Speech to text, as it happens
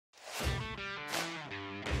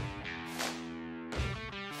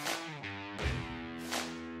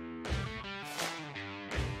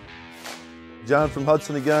John from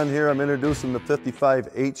Hud-Son again here. I'm introducing the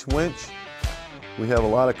 55H winch. We have a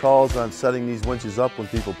lot of calls on setting these winches up when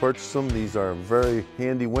people purchase them. These are a very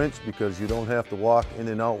handy winch because you don't have to walk in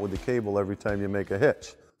and out with the cable every time you make a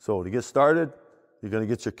hitch. So to get started, you're going to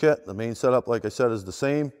get your kit. The main setup, like I said, is the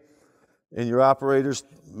same. In your operator's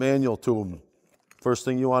manual to them, first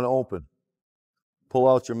thing you want to open. Pull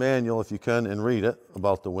out your manual if you can and read it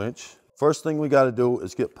about the winch. First thing we got to do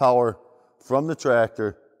is get power from the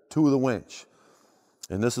tractor to the winch.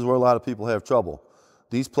 And this is where a lot of people have trouble.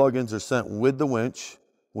 These plugins are sent with the winch.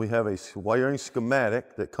 We have a wiring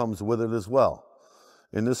schematic that comes with it as well.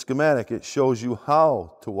 In this schematic, it shows you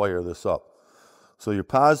how to wire this up. So your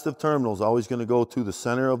positive terminal is always going to go to the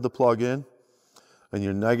center of the plug-in, and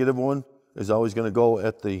your negative one is always going to go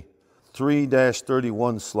at the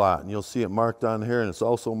 3-31 slot. And you'll see it marked on here, and it's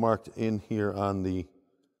also marked in here on the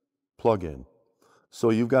plug-in. So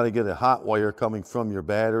you've got to get a hot wire coming from your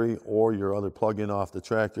battery or your other plug-in off the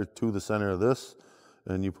tractor to the center of this,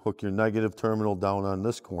 and you hook your negative terminal down on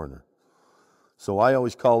this corner. So I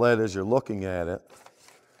always call that, as you're looking at it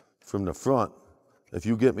from the front, if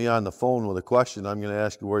you get me on the phone with a question, I'm going to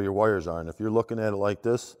ask you where your wires are. And if you're looking at it like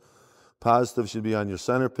this, positive should be on your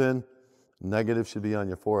center pin, negative should be on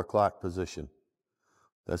your 4 o'clock position.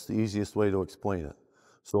 That's the easiest way to explain it.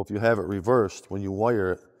 So if you have it reversed, when you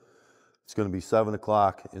wire it, it's going to be 7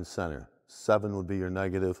 o'clock in center. 7 would be your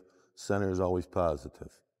negative, center is always positive.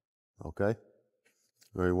 Okay?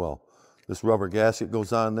 Very well. This rubber gasket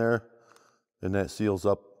goes on there, and that seals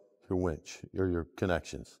up your winch, or your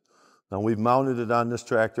connections. Now we've mounted it on this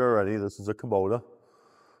tractor already. This is a Kubota.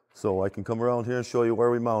 So I can come around here and show you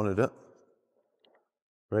where we mounted it.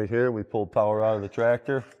 Right here, we pulled power out of the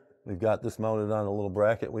tractor. We've got this mounted on a little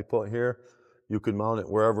bracket we put here. You can mount it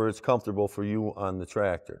wherever it's comfortable for you on the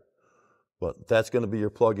tractor. But that's going to be your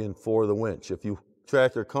plug-in for the winch. If your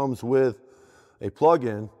tractor comes with a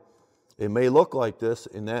plug-in, it may look like this,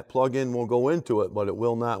 and that plug-in will go into it, but it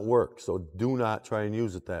will not work. So do not try and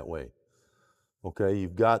use it that way. Okay,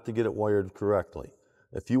 you've got to get it wired correctly.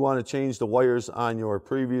 If you want to change the wires on your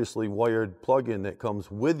previously wired plug-in that comes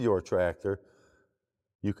with your tractor,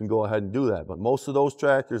 you can go ahead and do that. But most of those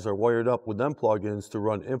tractors are wired up with them plug-ins to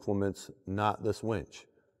run implements, not this winch.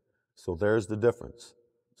 So there's the difference.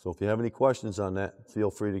 So if you have any questions on that, feel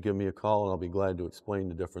free to give me a call, and I'll be glad to explain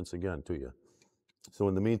the difference again to you. So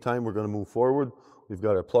in the meantime, we're going to move forward. We've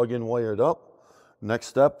got our plug-in wired up. Next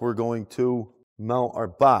step, we're going to mount our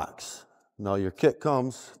box. Now your kit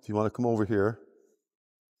comes, if you want to come over here,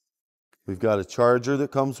 we've got a charger that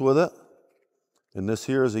comes with it. And this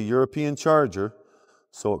here is a European charger.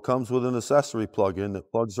 So it comes with an accessory plug-in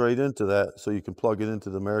that plugs right into that, so you can plug it into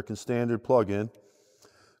the American Standard plug-in.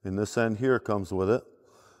 And this end here comes with it,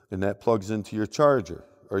 and that plugs into your charger,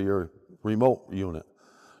 or your remote unit.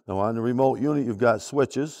 Now on the remote unit, you've got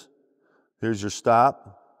switches. Here's your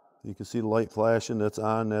stop. You can see the light flashing, that's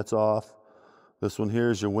on, that's off. This one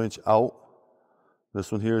here is your winch out.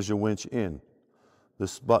 This one here is your winch in.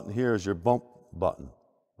 This button here is your bump button.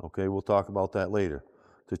 Okay, we'll talk about that later.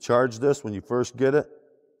 To charge this, when you first get it,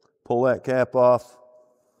 pull that cap off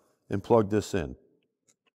and plug this in.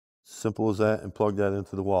 Simple as that, and plug that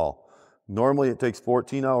into the wall. Normally it takes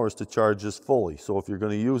 14 hours to charge this fully, so if you're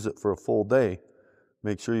going to use it for a full day,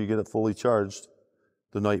 make sure you get it fully charged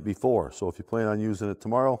the night before. So if you plan on using it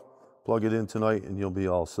tomorrow, plug it in tonight and you'll be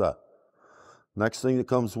all set. Next thing that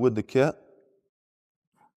comes with the kit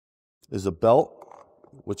is a belt,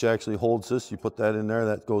 which actually holds this. You put that in there,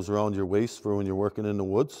 that goes around your waist for when you're working in the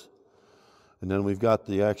woods. And then we've got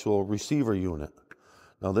the actual receiver unit.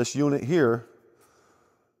 Now this unit here,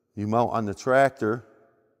 you mount on the tractor,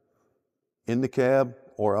 in the cab,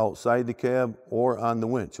 or outside the cab, or on the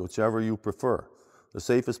winch, whichever you prefer. The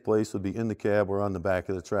safest place would be in the cab or on the back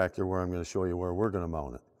of the tractor, where I'm going to show you where we're going to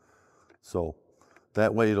mount it. So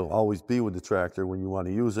that way it'll always be with the tractor. When you want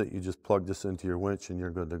to use it, you just plug this into your winch and you're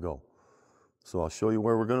good to go. So I'll show you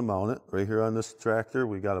where we're going to mount it. Right here on this tractor,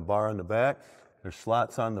 we got a bar on the back. There's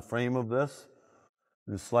slots on the frame of this.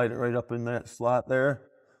 You slide it right up in that slot there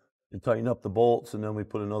and tighten up the bolts, and then we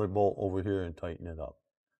put another bolt over here and tighten it up.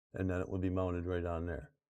 And then it would be mounted right on there.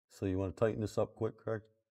 So you want to tighten this up quick, Craig?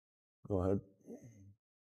 Go ahead.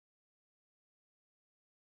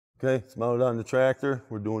 Okay, it's mounted on the tractor.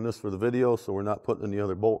 We're doing this for the video, so we're not putting in the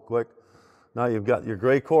other bolt quick. Now you've got your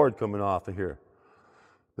gray cord coming off of here.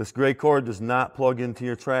 This gray cord does not plug into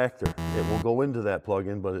your tractor. It will go into that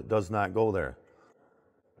plug-in, but it does not go there.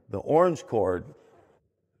 The orange cord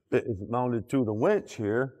is mounted to the winch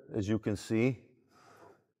here, as you can see,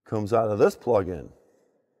 comes out of this plug-in.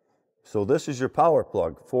 So this is your power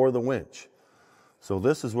plug for the winch. So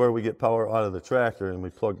this is where we get power out of the tractor, and we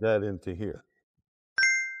plug that into here.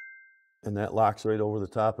 And that locks right over the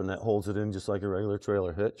top and that holds it in just like a regular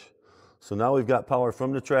trailer hitch. So now we've got power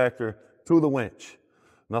from the tractor to the winch.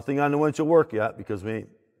 Nothing on the winch will work yet because we ain't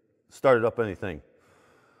started up anything.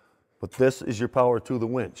 But this is your power to the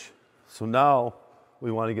winch. So now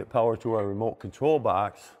we want to get power to our remote control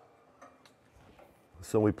box.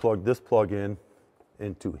 So we plug this plug in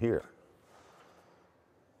into here.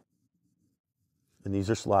 And these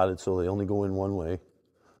are slotted so they only go in one way.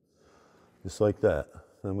 Just like that.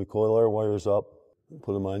 Then we coil our wires up,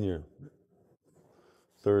 put them on your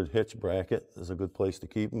third hitch bracket. Is a good place to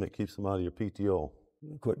keep them. It keeps them out of your PTO.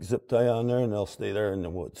 Quick zip tie on there and they'll stay there in the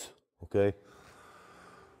woods, okay?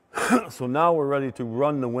 So now we're ready to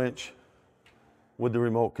run the winch with the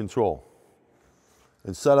remote control.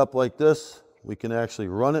 And set up like this, we can actually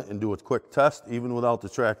run it and do a quick test even without the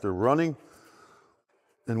tractor running.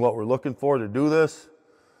 And what we're looking for to do this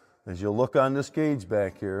is you'll look on this gauge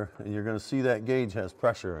back here and you're going to see that gauge has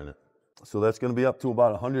pressure in it. So that's going to be up to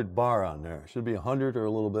about 100 bar on there. It should be 100 or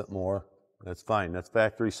a little bit more. That's fine. That's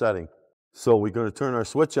factory setting. So we're going to turn our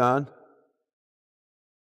switch on.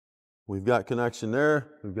 We've got connection there.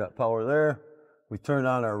 We've got power there. We turn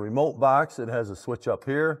on our remote box. It has a switch up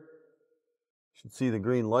here. You should see the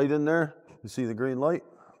green light in there. You see the green light?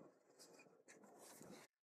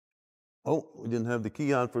 Oh, we didn't have the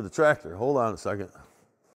key on for the tractor. Hold on a second.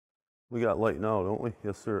 We got light now, don't we?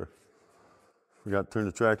 Yes, sir. We got to turn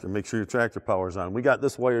the tractor, make sure your tractor power's on. We got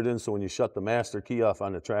this wired in so when you shut the master key off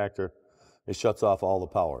on the tractor, it shuts off all the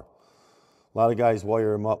power. A lot of guys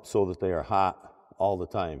wire them up so that they are hot all the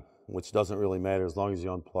time, which doesn't really matter as long as you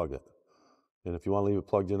unplug it. And if you want to leave it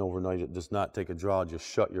plugged in overnight, it does not take a draw. Just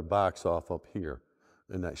shut your box off up here,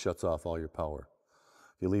 and that shuts off all your power.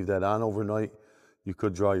 If you leave that on overnight, you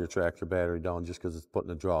could draw your tractor battery down just because it's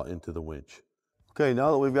putting a draw into the winch. Okay,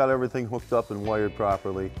 now that we've got everything hooked up and wired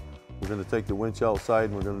properly, we're going to take the winch outside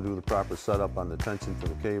and we're going to do the proper setup on the tension for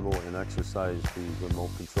the cable and exercise the remote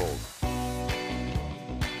controls.